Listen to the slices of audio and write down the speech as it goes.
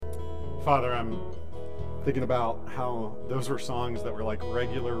Father, I'm thinking about how those were songs that were like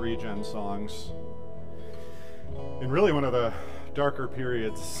regular Regen songs. In really one of the darker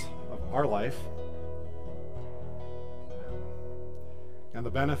periods of our life. And the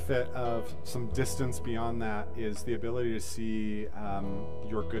benefit of some distance beyond that is the ability to see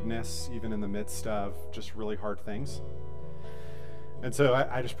your goodness even in the midst of just really hard things. And so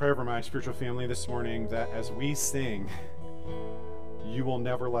I just pray over my spiritual family this morning that as we sing, you will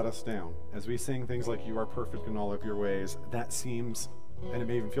never let us down. As we sing things like you are perfect in all of your ways, that seems, and it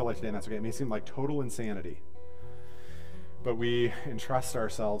may even feel like today, and that's okay, it may seem like total insanity. But we entrust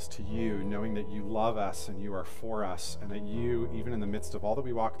ourselves to you, knowing that you love us and you are for us, and that you, even in the midst of all that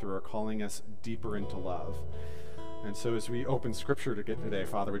we walk through, are calling us deeper into love. And so as we open Scripture to get today,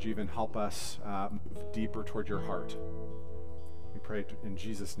 Father, would you even help us move deeper toward your heart? We pray in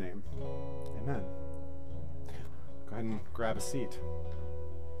Jesus' name. Amen. Go ahead and grab a seat.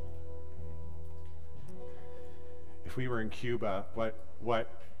 If we were in Cuba, what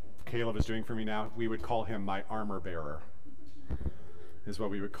Caleb is doing for me now, we would call him my armor bearer, is what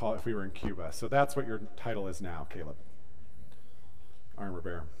we would call it if we were in Cuba. So that's what your title is now, Caleb. Armor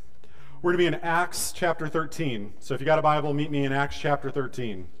bearer. We're going to be in Acts chapter 13. So if you got a Bible, meet me in Acts chapter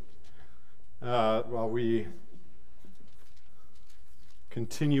 13. While we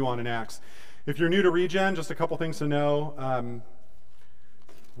continue on in Acts. If you're new to Regen, just a couple things to know.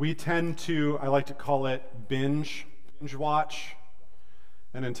 We tend to, I like to call it binge watch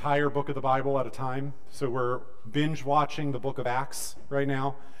an entire book of the Bible at a time. So we're binge watching the book of Acts right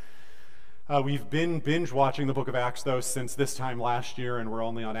now. We've been binge watching the book of Acts, though, since this time last year, and we're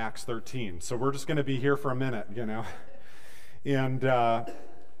only on Acts 13. So we're just going to be here for a minute, you know. And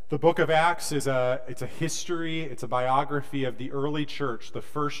the book of Acts it's a history, it's a biography of the early church, the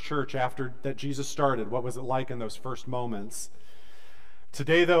first church after that Jesus started. What was it like in those first moments?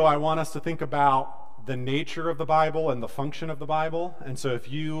 Today, though, I want us to think about the nature of the Bible and the function of the Bible. And so if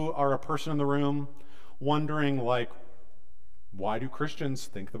you are a person in the room wondering, like, why do Christians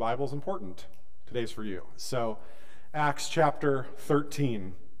think the Bible is important? Today's for you. So Acts chapter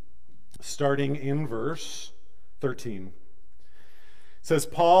 13, starting in verse 13. It says,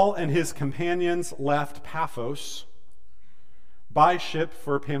 Paul and his companions left Paphos by ship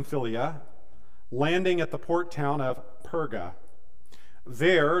for Pamphylia, landing at the port town of Perga.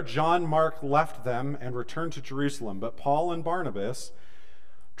 There, John Mark left them and returned to Jerusalem, but Paul and Barnabas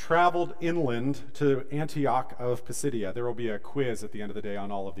traveled inland to Antioch of Pisidia. There will be a quiz at the end of the day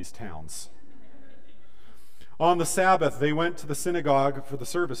on all of these towns. On the Sabbath, they went to the synagogue for the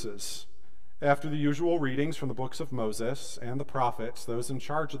services. After the usual readings from the books of Moses and the prophets, those in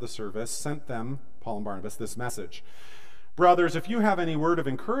charge of the service sent them, Paul and Barnabas, this message. Brothers, if you have any word of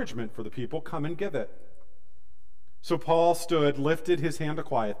encouragement for the people, come and give it. So Paul stood, lifted his hand to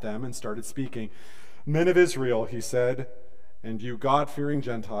quiet them, and started speaking. Men of Israel, he said, and you God-fearing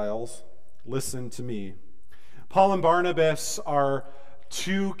Gentiles, listen to me. Paul and Barnabas are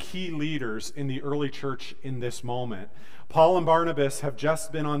two key leaders in the early church in this moment. Paul and Barnabas have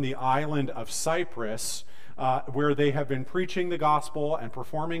just been on the island of Cyprus, where they have been preaching the gospel and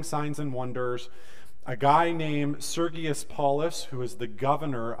performing signs and wonders. A guy named Sergius Paulus, who is the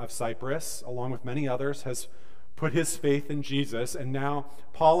governor of Cyprus, along with many others, has put his faith in Jesus, and now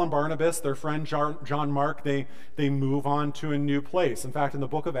Paul and Barnabas, their friend John Mark, they move on to a new place. In fact, in the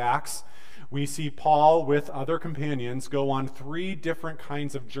book of Acts, we see Paul with other companions go on 3 different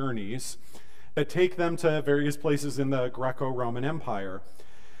kinds of journeys that take them to various places in the Greco-Roman Empire.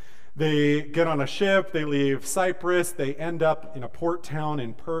 They get on a ship, they leave Cyprus, they end up in a port town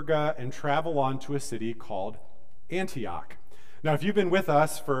in Perga and travel on to a city called Antioch. Now, if you've been with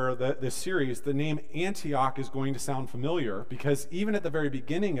us for this series, the name Antioch is going to sound familiar because even at the very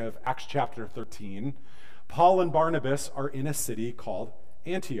beginning of Acts chapter 13, Paul and Barnabas are in a city called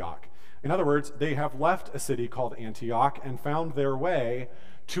Antioch. In other words, they have left a city called Antioch and found their way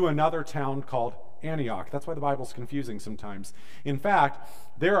to another town called Antioch. That's why the Bible's confusing sometimes. In fact,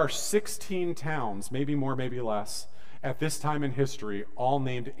 there are 16 towns, maybe more, maybe less, at this time in history, all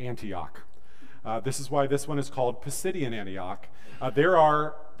named Antioch. This is why this one is called Pisidian Antioch. There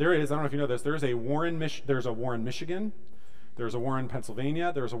is, I don't know if you know this, there's a Warren, Michigan, there's a Warren,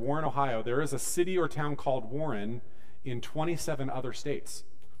 Pennsylvania, there's a Warren, Ohio. There is a city or town called Warren in 27 other states.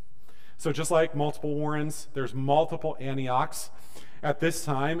 So just like multiple Warrens, there's multiple Antiochs at this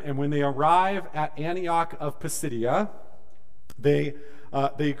time, and when they arrive at Antioch of Pisidia, they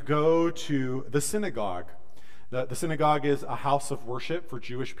go to the synagogue. The synagogue is a house of worship for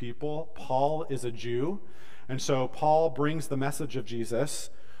Jewish people. Paul is a Jew, and so Paul brings the message of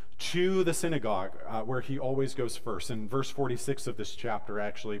Jesus to the synagogue, where he always goes first. In verse 46 of this chapter,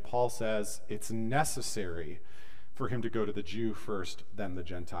 actually, Paul says it's necessary for him to go to the Jew first, then the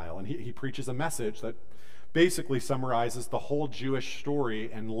Gentile. And he preaches a message that basically summarizes the whole Jewish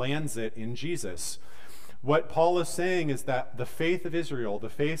story and lands it in Jesus. What Paul is saying is that the faith of Israel, the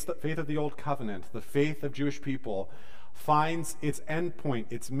faith of the Old Covenant, the faith of Jewish people finds its endpoint,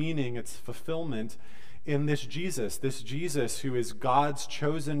 its meaning, its fulfillment in this Jesus who is God's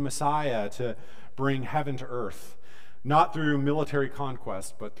chosen Messiah to bring heaven to earth, not through military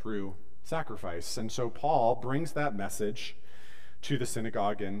conquest, but through sacrifice. And so Paul brings that message to the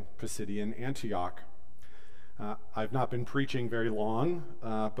synagogue in Pisidian Antioch. I've not been preaching very long,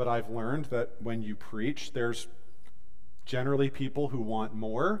 but I've learned that when you preach, there's generally people who want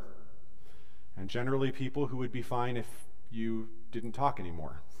more, and generally people who would be fine if you didn't talk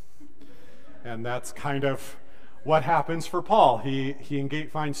anymore. And that's kind of what happens for Paul. He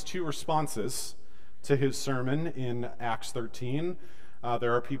finds two responses to his sermon in Acts 13.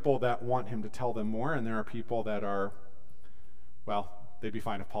 There are people that want him to tell them more, and there are people that are, well, they'd be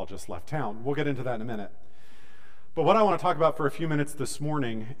fine if Paul just left town. We'll get into that in a minute. But what I want to talk about for a few minutes this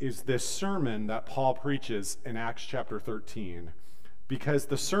morning is this sermon that Paul preaches in Acts chapter 13. Because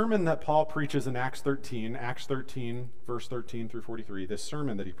the sermon that Paul preaches in Acts 13, verse 13 through 43, this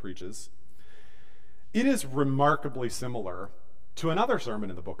sermon that he preaches, it is remarkably similar to another sermon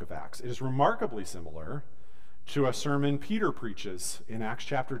in the book of Acts. It is remarkably similar to a sermon Peter preaches in Acts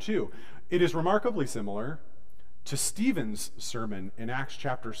chapter 2. It is remarkably similar to Stephen's sermon in Acts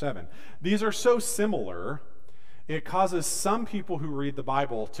chapter 7. These are so similar, it causes some people who read the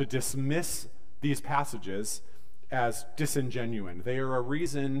Bible to dismiss these passages as disingenuine. They are a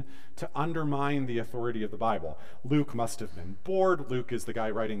reason to undermine the authority of the Bible. Luke must have been bored. Luke is the guy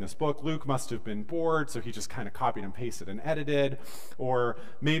writing this book. Luke must have been bored, so he just kind of copied and pasted and edited. Or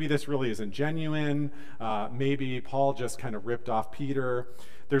maybe this really isn't genuine. Maybe Paul just kind of ripped off Peter.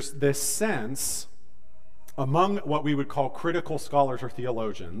 There's this sense among what we would call critical scholars or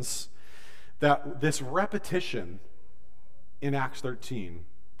theologians that this repetition in Acts 13,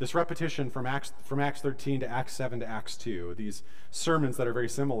 this repetition from Acts 13 to Acts 7 to Acts 2, these sermons that are very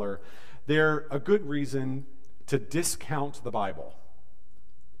similar, they're a good reason to discount the Bible.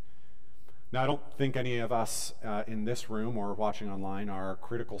 Now, I don't think any of us in this room or watching online are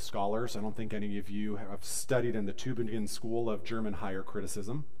critical scholars. I don't think any of you have studied in the Tübingen School of German Higher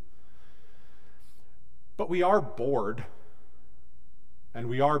Criticism. But we are bored, and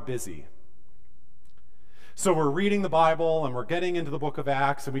we are busy. So we're reading the Bible, and we're getting into the book of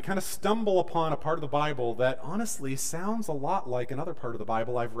Acts, and we kind of stumble upon a part of the Bible that honestly sounds a lot like another part of the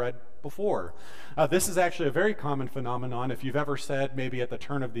Bible I've read before. This is actually a very common phenomenon. If you've ever said maybe at the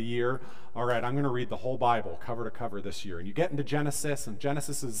turn of the year, all right, I'm going to read the whole Bible cover to cover this year, and you get into Genesis, and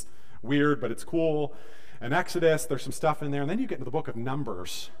Genesis is weird, but it's cool, and Exodus, there's some stuff in there, and then you get into the book of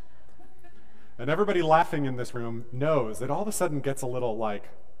Numbers. And everybody laughing in this room knows it all of a sudden gets a little like,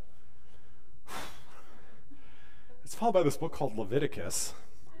 it's followed by this book called Leviticus.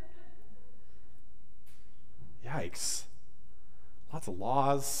 Yikes. Lots of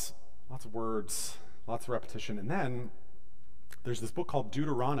laws, lots of words, lots of repetition. And then there's this book called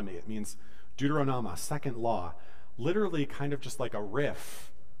Deuteronomy. It means Deuteronoma, second law. Literally kind of just like a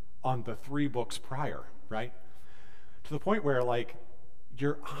riff on the 3 books prior, right? To the point where like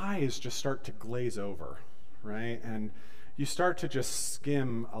your eyes just start to glaze over, right? And you start to just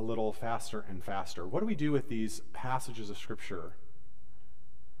skim a little faster and faster. What do we do with these passages of Scripture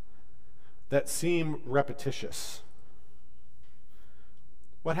that seem repetitious?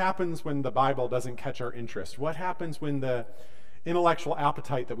 What happens when the Bible doesn't catch our interest? What happens when the intellectual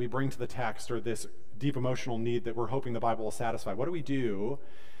appetite that we bring to the text or this deep emotional need that we're hoping the Bible will satisfy? What do we do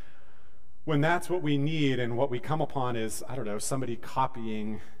when that's what we need and what we come upon is, I don't know, somebody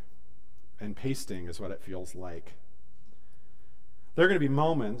copying and pasting is what it feels like? There are going to be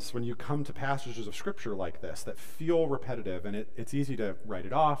moments when you come to passages of Scripture like this that feel repetitive, and it's easy to write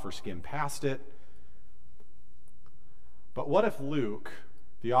it off or skim past it. But what if Luke,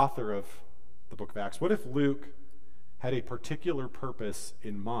 the author of the book of Acts, what if Luke had a particular purpose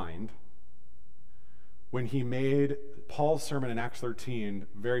in mind when he made Paul's sermon in Acts 13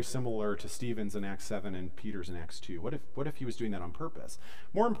 very similar to Stephen's in Acts 7 and Peter's in Acts 2? What if he was doing that on purpose?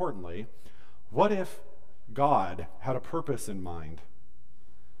 More importantly, what if God had a purpose in mind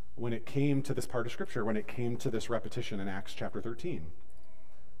when it came to this part of Scripture, when it came to this repetition in Acts chapter 13?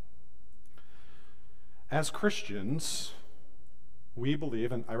 As Christians, we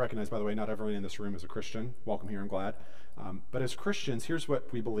believe, and I recognize, by the way, not everyone in this room is a Christian. Welcome here, I'm glad. But as Christians, here's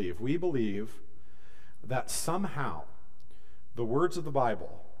what we believe. We believe that somehow the words of the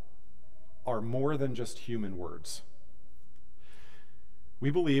Bible are more than just human words. We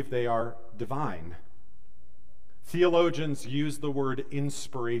believe they are divine. Theologians use the word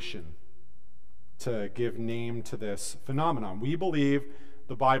inspiration to give name to this phenomenon. We believe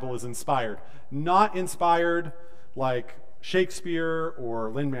the Bible is inspired. Not inspired like Shakespeare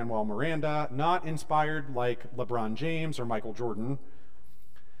or Lin-Manuel Miranda, not inspired like LeBron James or Michael Jordan.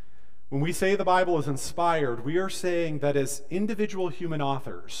 When we say the Bible is inspired, we are saying that as individual human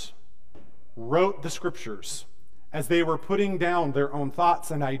authors wrote the scriptures, as they were putting down their own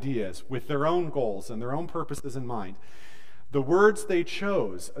thoughts and ideas with their own goals and their own purposes in mind, the words they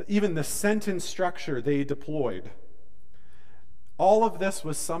chose, even the sentence structure they deployed, all of this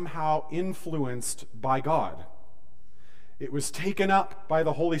was somehow influenced by God. It was taken up by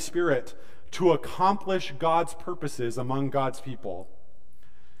the Holy Spirit to accomplish God's purposes among God's people.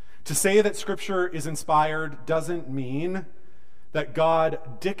 To say that Scripture is inspired doesn't mean that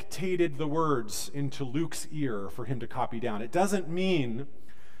God dictated the words into Luke's ear for him to copy down. It doesn't mean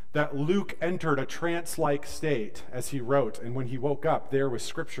that Luke entered a trance-like state as he wrote, and when he woke up, there was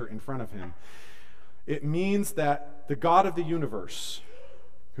Scripture in front of him. It means that the God of the universe,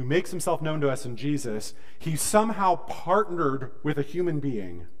 who makes himself known to us in Jesus, he somehow partnered with a human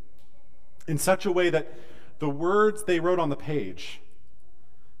being in such a way that the words they wrote on the page,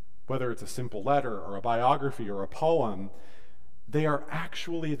 whether it's a simple letter or a biography or a poem, they are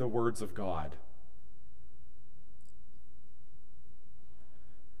actually the words of God.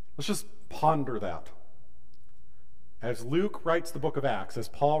 Let's just ponder that. As Luke writes the book of Acts, as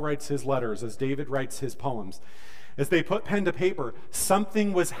Paul writes his letters, as David writes his poems, as they put pen to paper,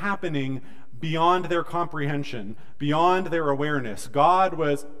 something was happening beyond their comprehension, beyond their awareness. God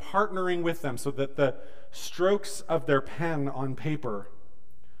was partnering with them so that the strokes of their pen on paper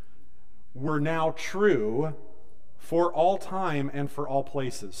were now true for all time and for all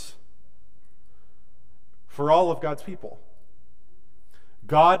places, for all of God's people.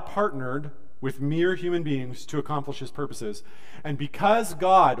 God partnered with mere human beings to accomplish his purposes. And because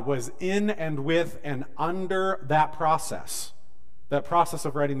God was in and with and under that process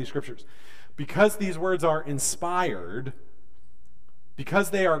of writing these scriptures, because these words are inspired, because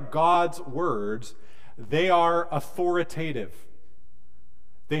they are God's words, they are authoritative.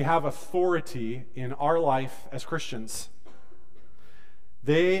 They have authority in our life as Christians.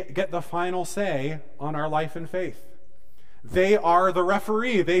 They get the final say on our life and faith. They are the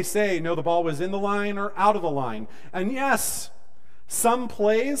referee. They say, no, the ball was in the line or out of the line. And yes, some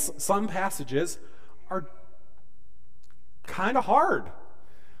plays, some passages are kind of hard.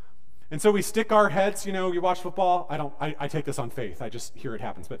 And so we stick our heads, you watch football. I take this on faith. I just hear it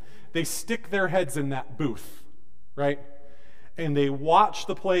happens. But they stick their heads in that booth, right? And they watch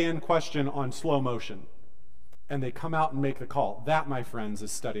the play in question on slow motion. And they come out and make the call. That, my friends,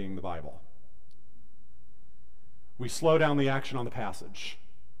 is studying the Bible. We slow down the action on the passage.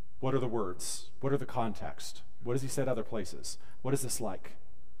 What are the words? What are the context? What has he said other places? What is this like?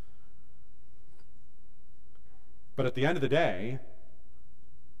 But at the end of the day,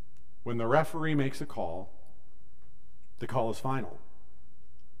 when the referee makes a call, the call is final.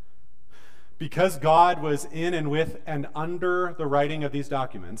 Because God was in and with and under the writing of these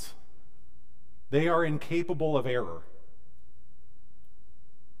documents, they are incapable of error.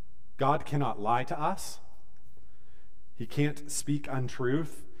 God cannot lie to us. He can't speak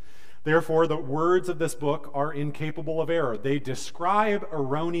untruth. Therefore, the words of this book are incapable of error. They describe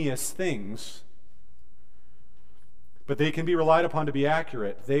erroneous things, but they can be relied upon to be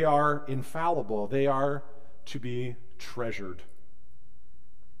accurate. They are infallible. They are to be treasured.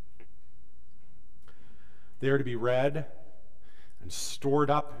 They are to be read and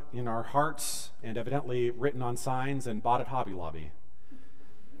stored up in our hearts and evidently written on signs and bought at Hobby Lobby.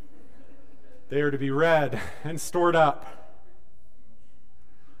 They are to be read and stored up.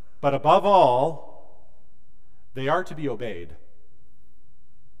 But above all, they are to be obeyed.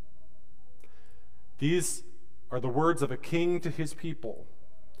 These are the words of a king to his people.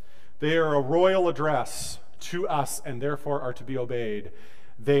 They are a royal address to us and therefore are to be obeyed.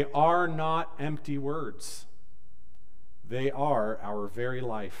 They are not empty words. They are our very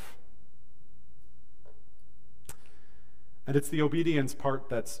life. And it's the obedience part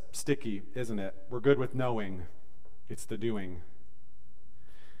that's sticky, isn't it? We're good with knowing. It's the doing.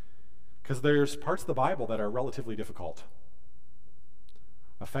 Because there's parts of the Bible that are relatively difficult,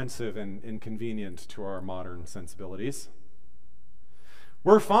 offensive and inconvenient to our modern sensibilities.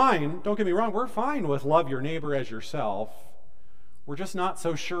 We're fine, don't get me wrong, we're fine with love your neighbor as yourself. We're just not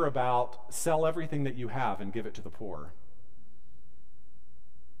so sure about sell everything that you have and give it to the poor.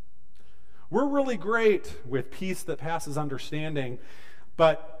 We're really great with peace that passes understanding,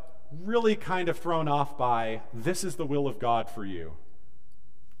 but really kind of thrown off by, this is the will of God for you,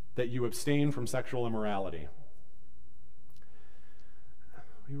 that you abstain from sexual immorality.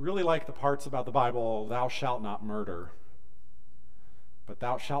 We really like the parts about the Bible, thou shalt not murder, but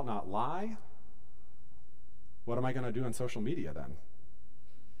thou shalt not lie? What am I going to do on social media then?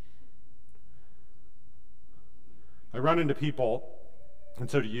 I run into people,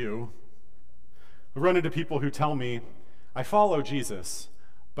 and so do you, I run into people who tell me, I follow Jesus,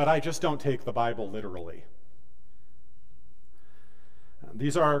 but I just don't take the Bible literally.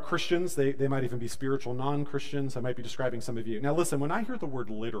 These are Christians. They might even be spiritual non-Christians. I might be describing some of you. Now listen, when I hear the word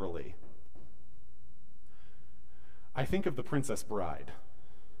literally, I think of The Princess Bride.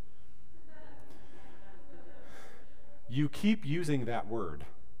 You keep using that word.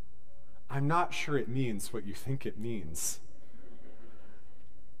 I'm not sure it means what you think it means.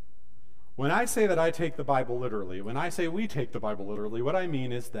 When I say that I take the Bible literally, when I say we take the Bible literally, what I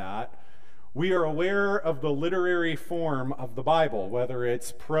mean is that we are aware of the literary form of the Bible, whether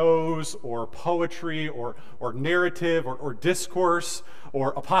it's prose or poetry or narrative or discourse or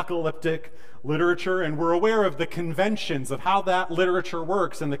apocalyptic literature, and we're aware of the conventions of how that literature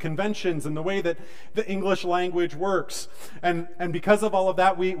works and the conventions and the way that the English language works. And because of all of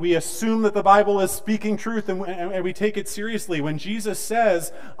that, we assume that the Bible is speaking truth and we take it seriously. When Jesus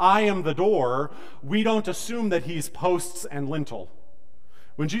says, I am the door, we don't assume that he's posts and lintel.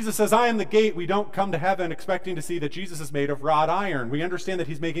 When Jesus says, I am the gate, we don't come to heaven expecting to see that Jesus is made of wrought iron. We understand that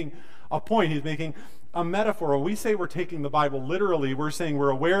he's making a point. He's making a metaphor. When we say we're taking the Bible literally, we're saying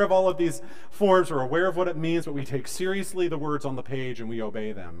we're aware of all of these forms, we're aware of what it means, but we take seriously the words on the page and we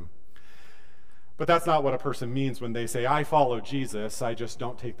obey them. But that's not what a person means when they say, I follow Jesus, I just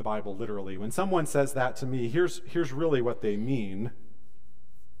don't take the Bible literally. When someone says that to me, here's really what they mean.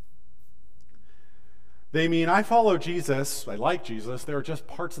 They mean, I follow Jesus, I like Jesus, there are just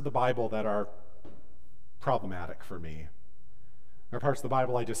parts of the Bible that are problematic for me. There are parts of the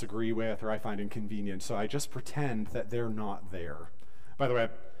Bible I disagree with or I find inconvenient, so I just pretend that they're not there. By the way,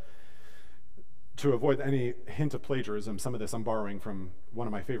 to avoid any hint of plagiarism, some of this I'm borrowing from one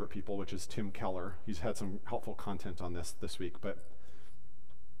of my favorite people, which is Tim Keller. He's had some helpful content on this week, but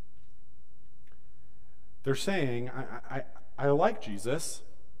they're saying, I like Jesus,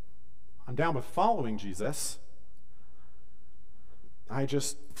 I'm down with following Jesus. I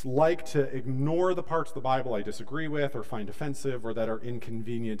just like to ignore the parts of the Bible I disagree with or find offensive or that are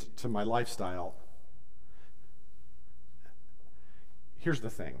inconvenient to my lifestyle. Here's the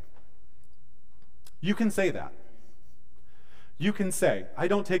thing. You can say that. You can say, I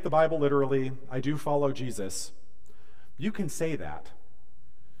don't take the Bible literally, I do follow Jesus. You can say that.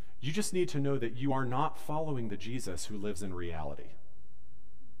 You just need to know that you are not following the Jesus who lives in reality.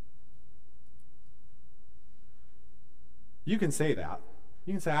 You can say that.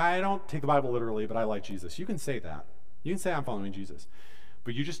 You can say, I don't take the Bible literally, but I like Jesus. You can say that. You can say, I'm following Jesus.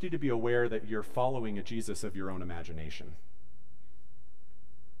 But you just need to be aware that you're following a Jesus of your own imagination.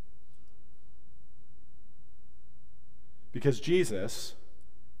 Because Jesus,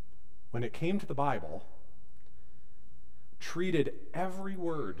 when it came to the Bible, treated every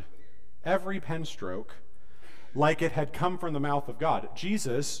word, every pen stroke, like it had come from the mouth of God.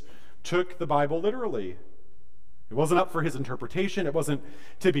 Jesus took the Bible literally. It wasn't up for his interpretation. It wasn't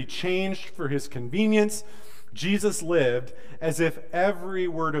to be changed for his convenience. Jesus lived as if every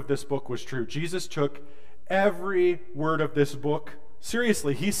word of this book was true. Jesus took every word of this book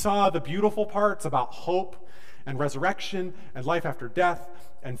seriously. He saw the beautiful parts about hope and resurrection and life after death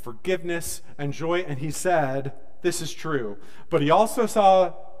and forgiveness and joy, and he said, this is true. But he also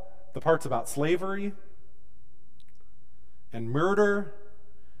saw the parts about slavery and murder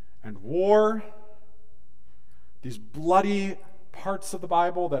and war, these bloody parts of the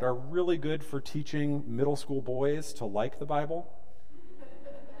Bible that are really good for teaching middle school boys to like the Bible.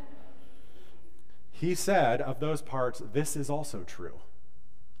 He said of those parts, this is also true.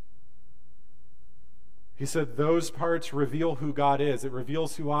 He said those parts reveal who God is. It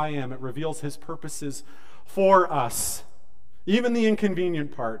reveals who I am. It reveals his purposes for us. Even the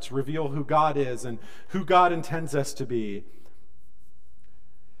inconvenient parts reveal who God is and who God intends us to be.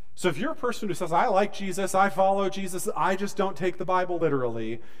 So if you're a person who says, I like Jesus, I follow Jesus, I just don't take the Bible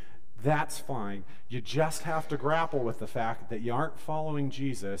literally, that's fine. You just have to grapple with the fact that you aren't following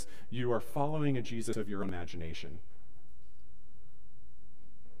Jesus, you are following a Jesus of your imagination.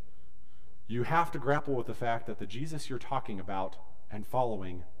 You have to grapple with the fact that the Jesus you're talking about and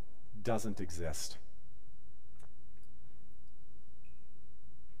following doesn't exist.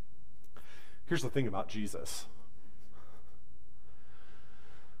 Here's the thing about Jesus.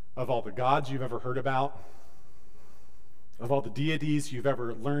 Of all the gods you've ever heard about, of all the deities you've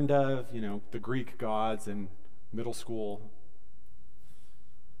ever learned of, the Greek gods in middle school,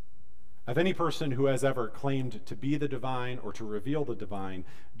 of any person who has ever claimed to be the divine or to reveal the divine,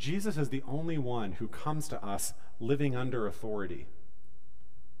 Jesus is the only one who comes to us living under authority.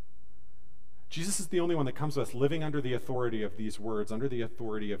 Jesus is the only one that comes to us living under the authority of these words, under the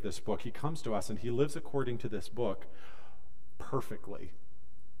authority of this book. He comes to us and he lives according to this book perfectly.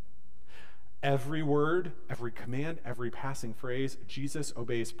 Every word, every command, every passing phrase, Jesus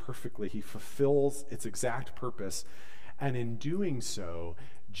obeys perfectly. He fulfills its exact purpose. And in doing so,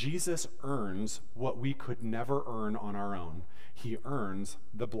 Jesus earns what we could never earn on our own. He earns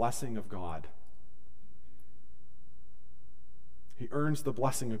the blessing of God. He earns the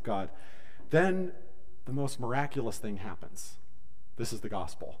blessing of God. Then the most miraculous thing happens. This is the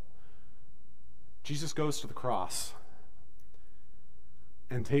gospel. Jesus goes to the cross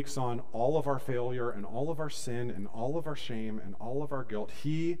and takes on all of our failure and all of our sin and all of our shame and all of our guilt.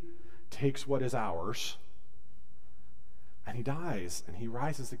 He takes what is ours and he dies and he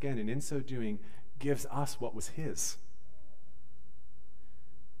rises again, and in so doing gives us what was his.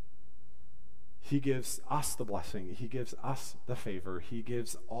 He gives us the blessing. He gives us the favor. He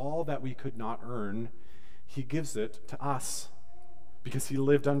gives all that we could not earn. He gives it to us because he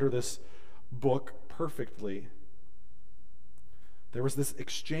lived under this book perfectly. There was this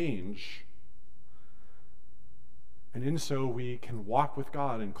exchange, and in so we can walk with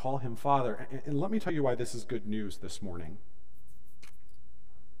God and call him Father. And let me tell you why this is good news this morning.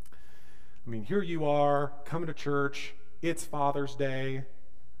 I mean, here you are, coming to church. It's Father's Day.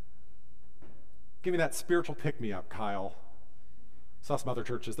 Give me that spiritual pick-me-up, Kyle. Saw some other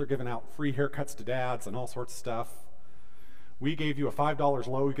churches. They're giving out free haircuts to dads and all sorts of stuff. We gave you a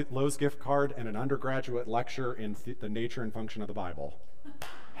 $5 Lowe's gift card and an undergraduate lecture in the nature and function of the Bible.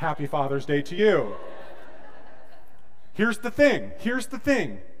 Happy Father's Day to you. Here's the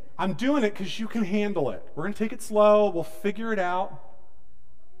thing. I'm doing it because you can handle it. We're going to take it slow. We'll figure it out.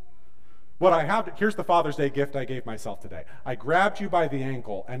 Here's the Father's Day gift I gave myself today. I grabbed you by the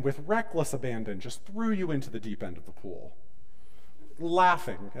ankle and with reckless abandon just threw you into the deep end of the pool,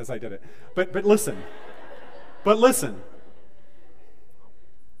 laughing as I did it. But listen.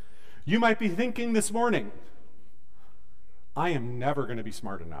 You might be thinking this morning, I am never going to be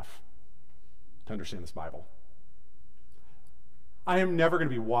smart enough to understand this Bible. I am never going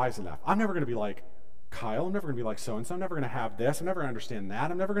to be wise enough. I'm never going to be like Kyle. I'm never going to be like so-and-so. I'm never going to have this. I'm never going to understand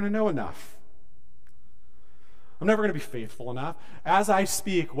that. I'm never going to know enough. I'm never going to be faithful enough. As I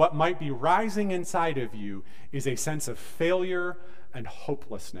speak, what might be rising inside of you is a sense of failure and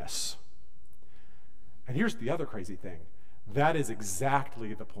hopelessness. And here's the other crazy thing. That is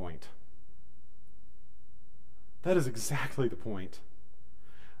exactly the point. That is exactly the point.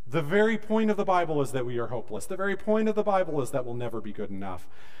 The very point of the Bible is that we are hopeless. The very point of the Bible is that we'll never be good enough.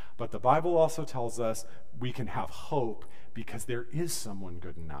 But the Bible also tells us we can have hope because there is someone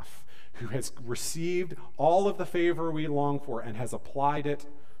good enough who has received all of the favor we long for and has applied it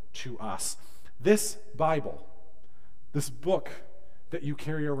to us. This Bible, this book that you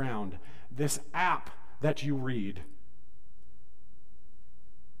carry around, this app that you read,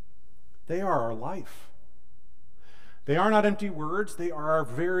 they are our life. They are not empty words. They are our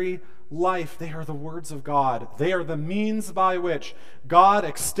very life. They are the words of God. They are the means by which God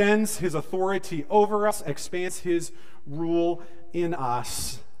extends his authority over us, expands his rule in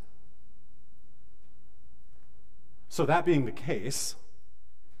us. So that being the case,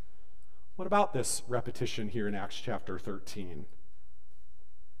 what about this repetition here in Acts chapter 13?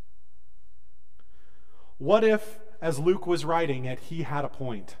 What if, as Luke was writing it, he had a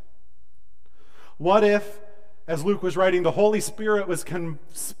point? What if, as Luke was writing, the Holy Spirit was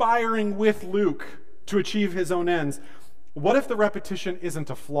conspiring with Luke to achieve his own ends? What if the repetition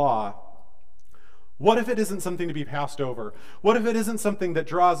isn't a flaw? What if it isn't something to be passed over? What if it isn't something that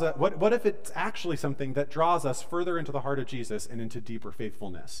draws us? What if it's actually something that draws us further into the heart of Jesus and into deeper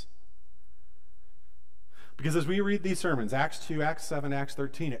faithfulness? Because as we read these sermons, Acts 2, Acts 7, Acts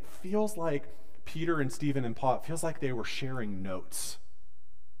 13, it feels like Peter and Stephen and Paul, it feels like they were sharing notes.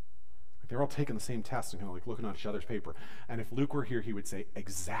 They're all taking the same test and kind of like looking at each other's paper. And if Luke were here, he would say,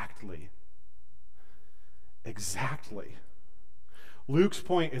 exactly. Exactly. Luke's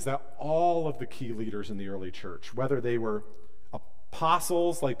point is that all of the key leaders in the early church, whether they were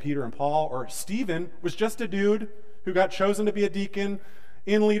apostles like Peter and Paul, or Stephen was just a dude who got chosen to be a deacon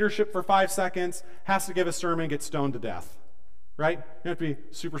in leadership for 5 seconds, has to give a sermon, gets stoned to death. Right? You don't have to be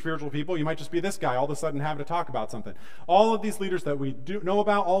super spiritual people. You might just be this guy all of a sudden having to talk about something. All of these leaders that we do know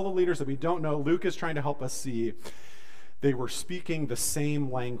about, all the leaders that we don't know, Luke is trying to help us see they were speaking the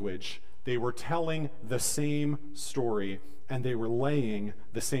same language They were telling the same story, and they were laying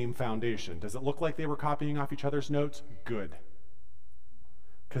the same foundation. Does it look like they were copying off each other's notes? Good.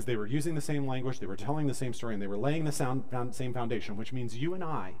 Because they were using the same language, they were telling the same story, and they were laying the same foundation, which means you and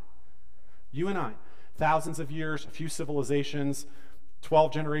I, thousands of years, a few civilizations,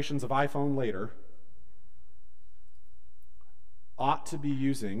 12 generations of iPhone later, ought to be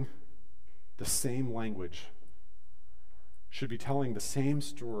using the same language, should be telling the same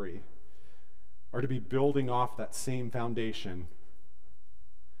story, or to be building off that same foundation.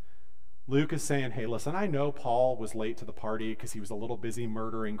 Luke is saying, hey, listen, I know Paul was late to the party because he was a little busy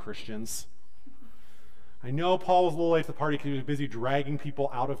murdering Christians. I know Paul was a little late to the party because he was busy dragging people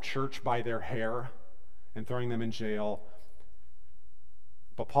out of church by their hair and throwing them in jail.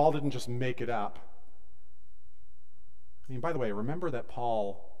 But Paul didn't just make it up. I mean, by the way, remember that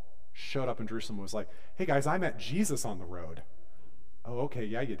Paul showed up in Jerusalem and was like, hey guys, I met Jesus on the road. Oh, okay,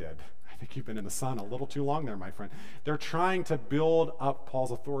 yeah, you did. I think you've been in the sun a little too long there, my friend. They're trying to build up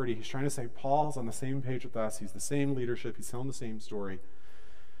Paul's authority. He's trying to say Paul's on the same page with us. He's the same leadership. He's telling the same story.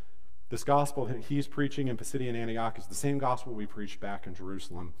 This gospel that he's preaching in Pisidian Antioch is the same gospel we preached back in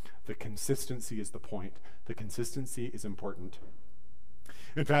Jerusalem. The consistency is the point. The consistency is important.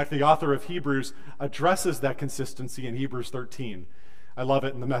 In fact, the author of Hebrews addresses that consistency in Hebrews 13. I love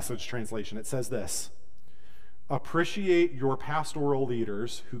it in the Message translation. It says this: appreciate your pastoral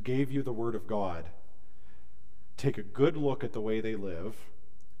leaders who gave you the word of God. Take a good look at the way they live,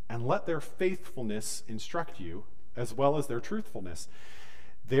 and let their faithfulness instruct you, as well as their truthfulness.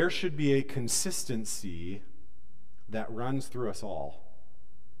 There should be a consistency that runs through us all.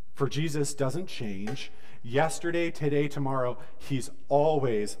 For Jesus doesn't change. Yesterday, today, tomorrow, he's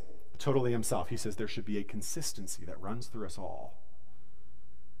always totally himself. He says there should be a consistency that runs through us all.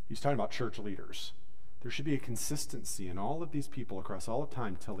 He's talking about church leaders. There should be a consistency in all of these people across all of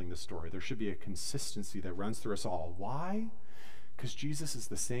time telling the story. There should be a consistency that runs through us all. Why? Because Jesus is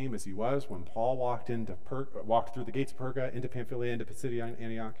the same as he was when Paul walked through the gates of Perga, into Pamphylia, into Pisidian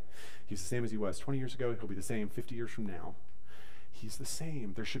Antioch. He's the same as he was 20 years ago. He'll be the same 50 years from now. He's the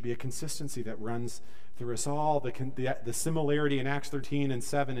same. There should be a consistency that runs through us all. The similarity in Acts 13 and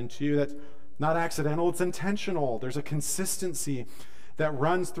 7 and 2, that's not accidental, it's intentional. There's a consistency that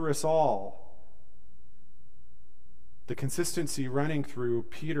runs through us all. The consistency running through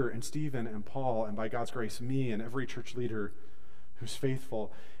Peter and Stephen and Paul, and by God's grace, me and every church leader who's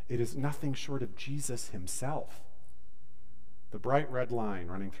faithful. It is nothing short of Jesus himself. The bright red line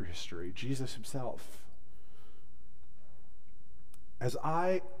running through history, Jesus himself. As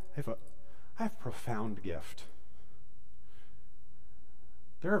I have a profound gift.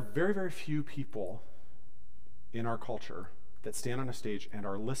 There are very, very few people in our culture that stand on a stage and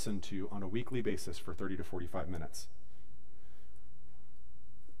are listened to on a weekly basis for 30 to 45 minutes.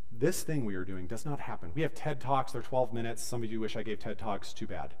 This thing we are doing does not happen. We have TED Talks, they're 12 minutes. Some of you wish I gave TED Talks, too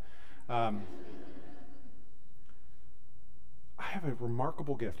bad. I have a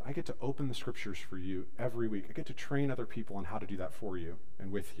remarkable gift. I get to open the scriptures for you every week. I get to train other people on how to do that for you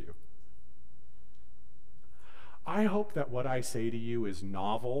and with you. I hope that what I say to you is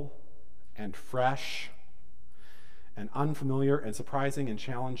novel and fresh and unfamiliar and surprising and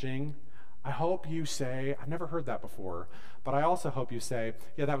challenging. I hope you say, I've never heard that before, but I also hope you say,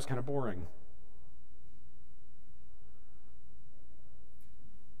 yeah, that was kind of boring.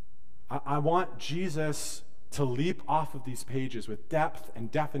 I want Jesus to leap off of these pages with depth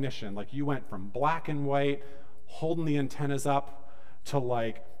and definition, like you went from black and white, holding the antennas up, to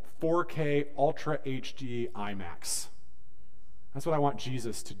like 4K Ultra HD IMAX. That's what I want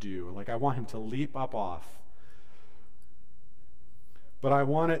Jesus to do. Like I want him to leap up off. But I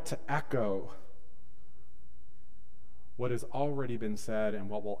want it to echo what has already been said and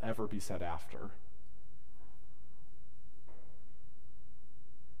what will ever be said after.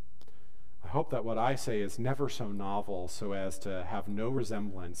 I hope that what I say is never so novel so as to have no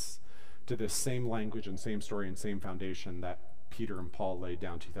resemblance to this same language and same story and same foundation that Peter and Paul laid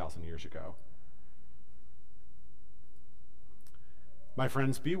down 2,000 years ago. My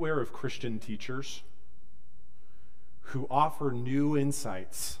friends, beware of Christian teachers who offer new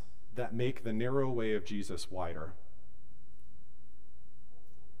insights that make the narrow way of Jesus wider.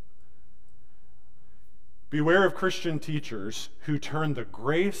 Beware of Christian teachers who turn the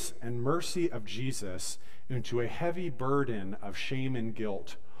grace and mercy of Jesus into a heavy burden of shame and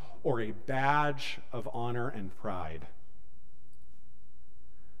guilt, or a badge of honor and pride.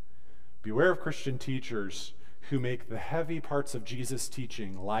 Beware of Christian teachers who make the heavy parts of Jesus'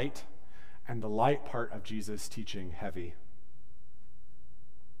 teaching light and the light part of Jesus' teaching heavy.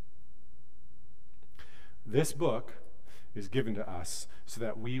 This book is given to us so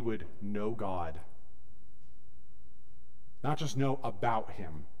that we would know God. Not just know about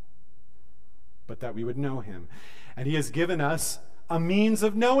him, but that we would know him. And he has given us a means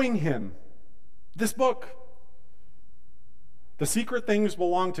of knowing him. This book. The secret things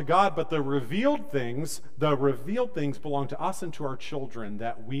belong to God, but the revealed things belong to us and to our children,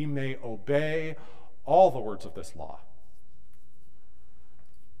 that we may obey all the words of this law.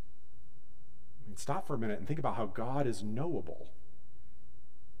 I mean, stop for a minute and think about how God is knowable.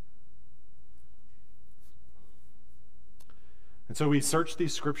 And so we search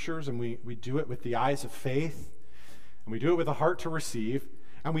these scriptures, and we do it with the eyes of faith, and we do it with a heart to receive,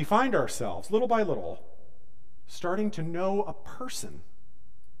 and we find ourselves, little by little, starting to know a person.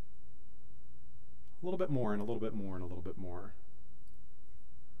 A little bit more, and a little bit more, and a little bit more.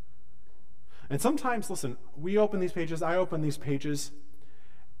 And sometimes, listen, we open these pages, I open these pages,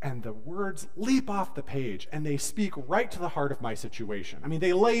 and the words leap off the page, and they speak right to the heart of my situation. I mean,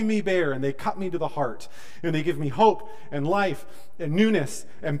 they lay me bare, and they cut me to the heart, and they give me hope and life and newness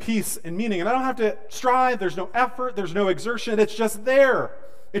and peace and meaning. And I don't have to strive. There's no effort. There's no exertion. It's just there.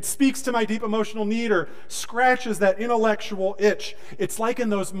 It speaks to my deep emotional need or scratches that intellectual itch. It's like in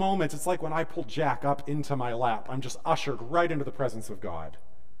those moments, it's like when I pull Jack up into my lap. I'm just ushered right into the presence of God.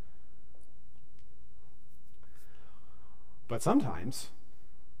 But sometimes,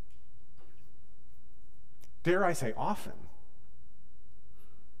 dare I say often,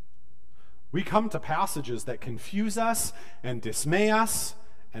 we come to passages that confuse us and dismay us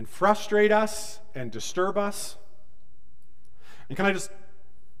and frustrate us and disturb us. And can I just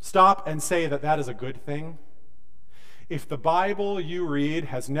stop and say that that is a good thing? If the Bible you read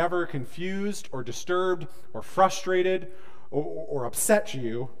has never confused or disturbed or frustrated or upset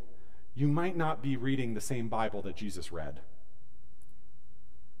you, you might not be reading the same Bible that Jesus read.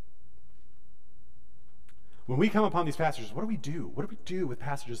 When we come upon these passages, what do we do? What do we do with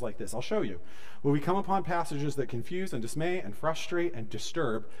passages like this? I'll show you. When we come upon passages that confuse and dismay and frustrate and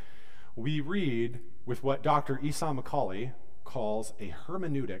disturb, we read with what Dr. Esau McCaulley calls a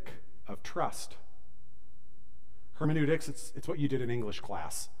hermeneutic of trust. Hermeneutics, it's what you did in English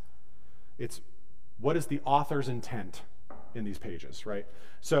class. It's what is the author's intent in these pages, right?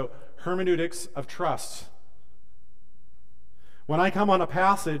 So, hermeneutics of trust. When I come on a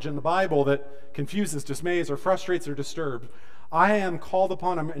passage in the Bible that confuses, dismays, or frustrates or disturbs, I am called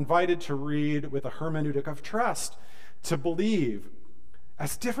upon, I'm invited to read with a hermeneutic of trust, to believe,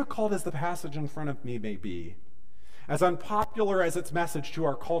 as difficult as the passage in front of me may be, as unpopular as its message to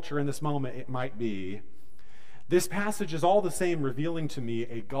our culture in this moment it might be, this passage is all the same revealing to me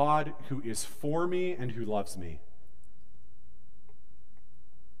a God who is for me and who loves me.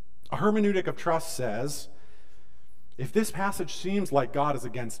 A hermeneutic of trust says, if this passage seems like God is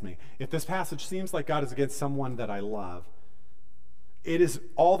against me, if this passage seems like God is against someone that I love, it is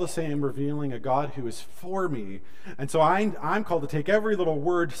all the same revealing a God who is for me. And so I'm called to take every little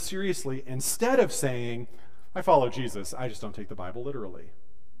word seriously instead of saying, I follow Jesus, I just don't take the Bible literally.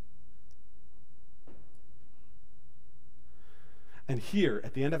 And here,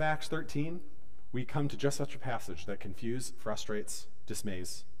 at the end of Acts 13, we come to just such a passage that confuses, frustrates,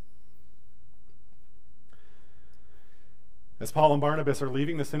 dismays. As Paul and Barnabas are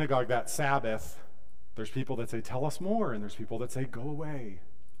leaving the synagogue that Sabbath, there's people that say, tell us more, and there's people that say, go away.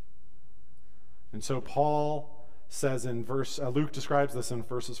 And so Paul says in Luke describes this in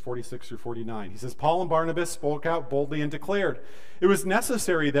verses 46 through 49. He says, Paul and Barnabas spoke out boldly and declared, it was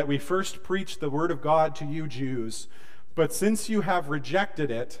necessary that we first preach the word of God to you Jews, but since you have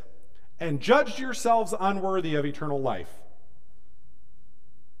rejected it and judged yourselves unworthy of eternal life.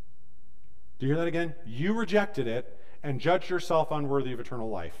 Do you hear that again? You rejected it and judged yourself unworthy of eternal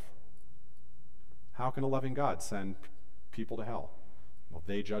life. How can a loving God send people to hell? Well,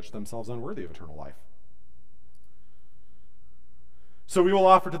 they judged themselves unworthy of eternal life. So we will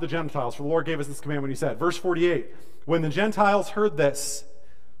offer to the Gentiles, for the Lord gave us this command when he said, verse 48, when the Gentiles heard this,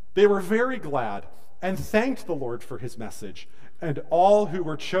 they were very glad and thanked the Lord for his message, and all who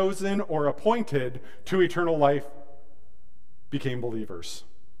were chosen or appointed to eternal life became believers.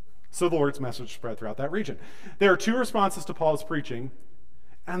 So the Lord's message spread throughout that region. There are two responses to Paul's preaching,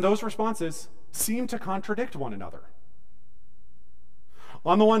 and those responses seem to contradict one another.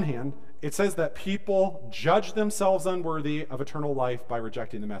 On the one hand, it says that people judge themselves unworthy of eternal life by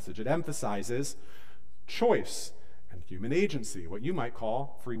rejecting the message. It emphasizes choice and human agency, what you might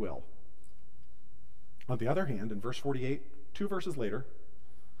call free will. On the other hand, in verse 48, 2 verses later,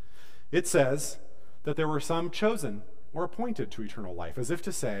 it says that there were some chosen or appointed to eternal life, as if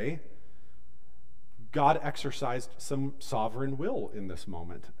to say, God exercised some sovereign will in this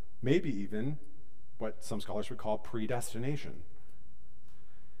moment, maybe even what some scholars would call predestination.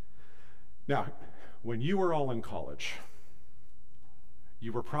 Now, when you were all in college,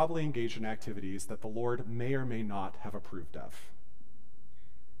 you were probably engaged in activities that the Lord may or may not have approved of.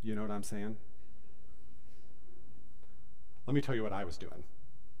 You know what I'm saying? Let me tell you what I was doing.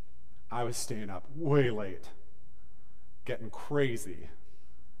 I was staying up way late, getting crazy,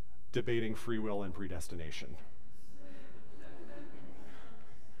 debating free will and predestination.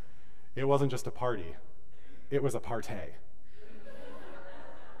 It wasn't just a party, it was a partay.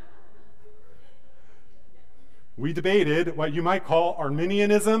 We debated what you might call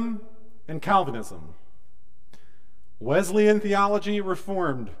Arminianism and Calvinism, Wesleyan theology,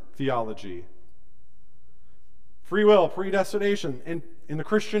 Reformed theology, free will, predestination. And in the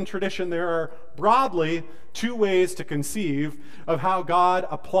Christian tradition, there are broadly two ways to conceive of how God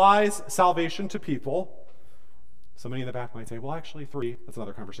applies salvation to people. Somebody in the back might say, well, actually three. That's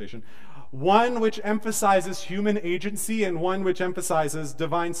another conversation. One which emphasizes human agency and one which emphasizes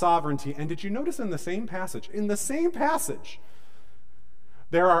divine sovereignty. And did you notice in the same passage,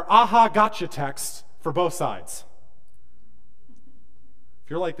 there are aha gotcha texts for both sides. If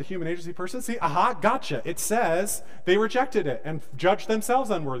you're like the human agency person, see, aha gotcha. It says they rejected it and judged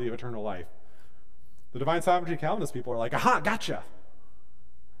themselves unworthy of eternal life. The divine sovereignty Calvinist people are like, aha gotcha.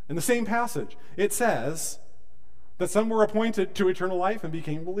 In the same passage, it says that some were appointed to eternal life and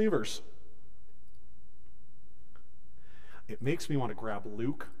became believers. It makes me want to grab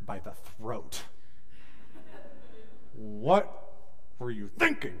Luke by the throat. What were you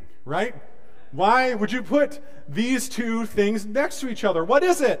thinking, right? Why would you put these two things next to each other? What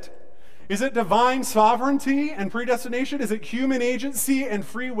is it? Is it divine sovereignty and predestination? Is it human agency and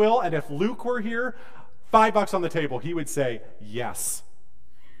free will? And if Luke were here, $5 on the table, he would say yes.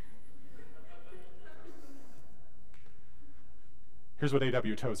 Here's what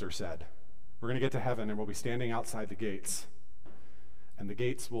A.W. Tozer said. We're going to get to heaven and we'll be standing outside the gates. And the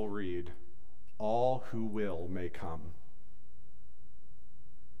gates will read, all who will may come.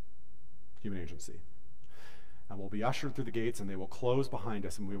 Human agency. And we'll be ushered through the gates and they will close behind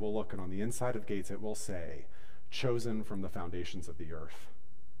us and we will look, and on the inside of gates it will say, chosen from the foundations of the earth.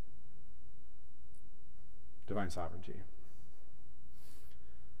 Divine sovereignty.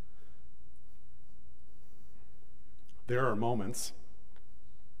 There are moments,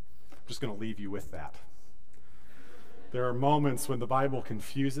 I'm just going to leave you with that. There are moments when the Bible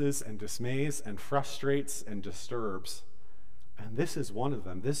confuses and dismays and frustrates and disturbs. And this is one of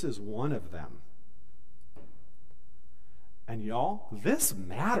them. This is one of them. And y'all, this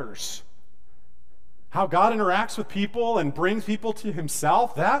matters. How God interacts with people and brings people to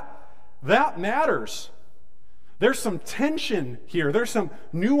himself, that matters. There's some tension here. There's some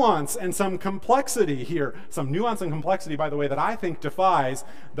nuance and some complexity here. Some nuance and complexity, by the way, that I think defies,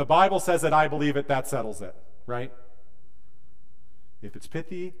 the Bible says it, I believe it, that settles it, right? If it's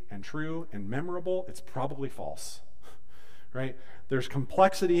pithy and true and memorable, it's probably false, right? There's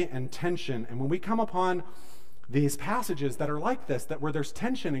complexity and tension. And when we come upon these passages that are like this, that where there's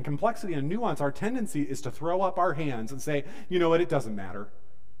tension and complexity and nuance, our tendency is to throw up our hands and say, you know what, it doesn't matter.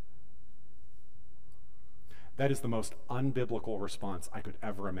 That is the most unbiblical response I could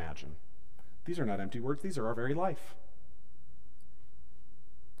ever imagine. These are not empty words. These are our very life.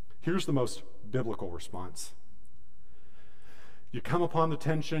 Here's the most biblical response. You come upon the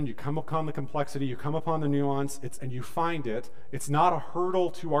tension, you come upon the complexity, you come upon the nuance, and you find it. It's not a hurdle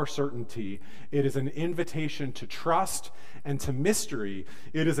to our certainty. It is an invitation to trust and to mystery.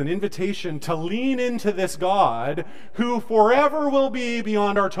 It is an invitation to lean into this God who forever will be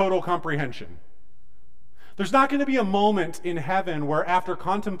beyond our total comprehension. There's not going to be a moment in heaven where after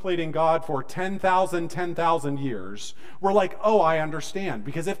contemplating God for 10,000 years, we're like, oh, I understand.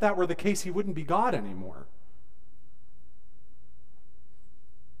 Because if that were the case, he wouldn't be God anymore.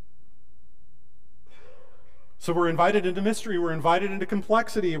 So we're invited into mystery, we're invited into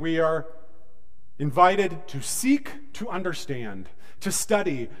complexity, we are invited to seek to understand, to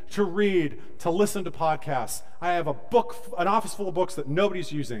study, to read, to listen to podcasts. I have an office full of books that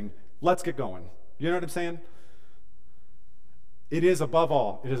nobody's using. Let's get going. You know what I'm saying? It is above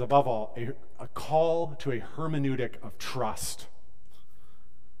all a call to a hermeneutic of trust.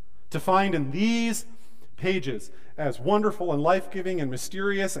 To find in these pages, as wonderful and life-giving and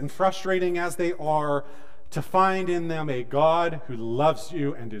mysterious and frustrating as they are, to find in them a God who loves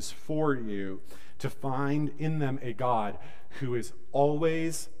you and is for you, to find in them a God who is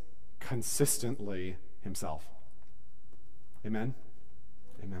always consistently himself. Amen?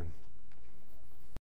 Amen.